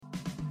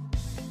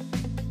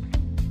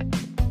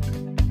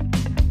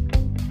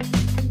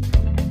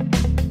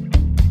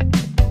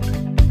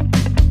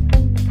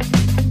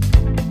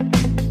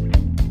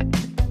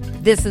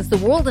This is the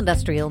World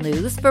Industrial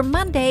News for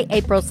Monday,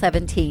 April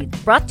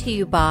 17th, brought to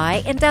you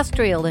by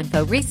Industrial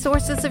Info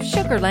Resources of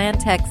Sugar Land,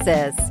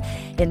 Texas.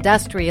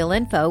 Industrial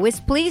Info is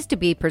pleased to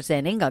be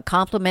presenting a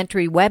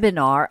complimentary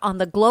webinar on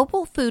the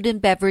global food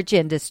and beverage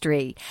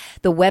industry.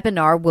 The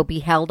webinar will be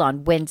held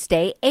on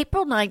Wednesday,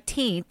 April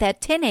 19th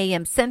at 10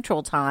 a.m.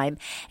 Central Time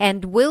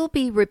and will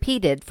be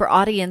repeated for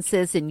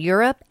audiences in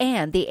Europe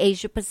and the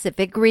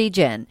Asia-Pacific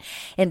region.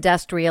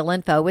 Industrial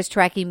Info is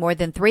tracking more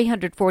than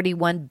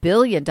 $341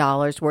 billion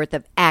worth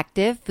of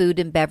active food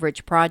and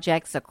beverage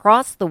projects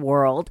across the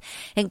world,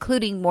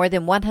 including more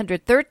than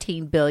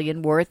 $113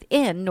 billion worth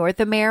in North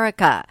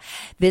America.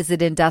 Visit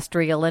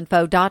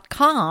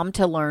industrialinfo.com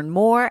to learn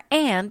more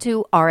and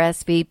to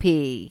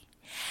RSVP.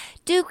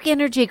 Duke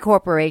Energy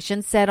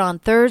Corporation said on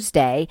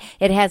Thursday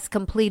it has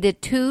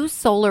completed 2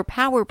 solar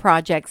power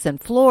projects in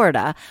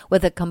Florida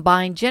with a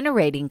combined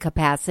generating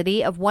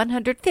capacity of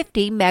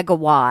 150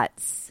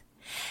 megawatts.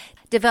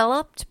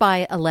 Developed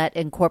by ALLETTE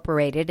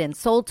Incorporated and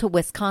sold to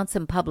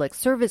Wisconsin Public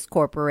Service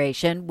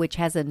Corporation, which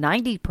has a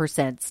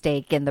 90%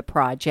 stake in the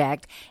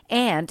project,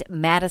 and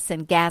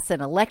Madison Gas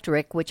and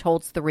Electric, which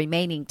holds the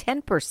remaining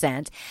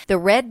 10%, the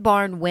Red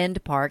Barn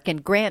Wind Park in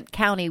Grant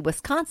County,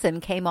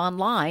 Wisconsin, came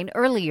online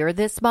earlier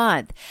this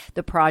month.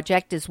 The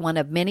project is one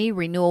of many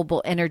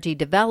renewable energy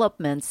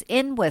developments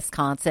in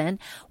Wisconsin,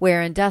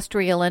 where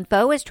Industrial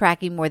Info is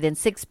tracking more than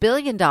 $6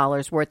 billion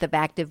worth of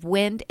active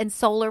wind and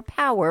solar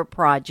power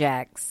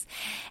projects.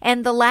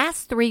 And the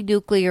last 3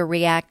 nuclear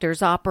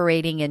reactors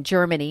operating in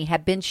Germany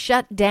have been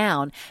shut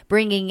down,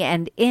 bringing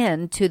an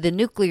end to the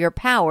nuclear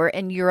power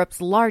in Europe's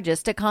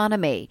largest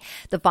economy.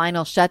 The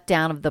final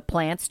shutdown of the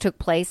plants took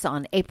place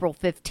on April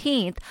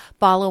 15th,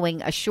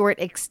 following a short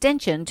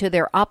extension to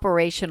their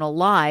operational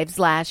lives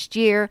last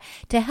year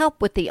to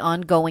help with the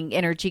ongoing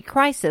energy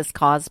crisis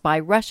caused by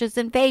Russia's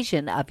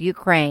invasion of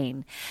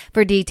Ukraine.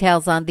 For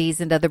details on these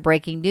and other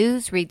breaking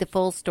news, read the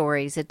full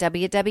stories at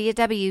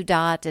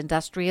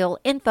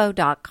www.industrialinfo.com.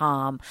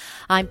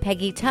 I'm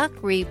Peggy Tuck,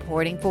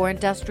 reporting for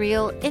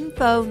Industrial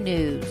Info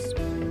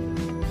News.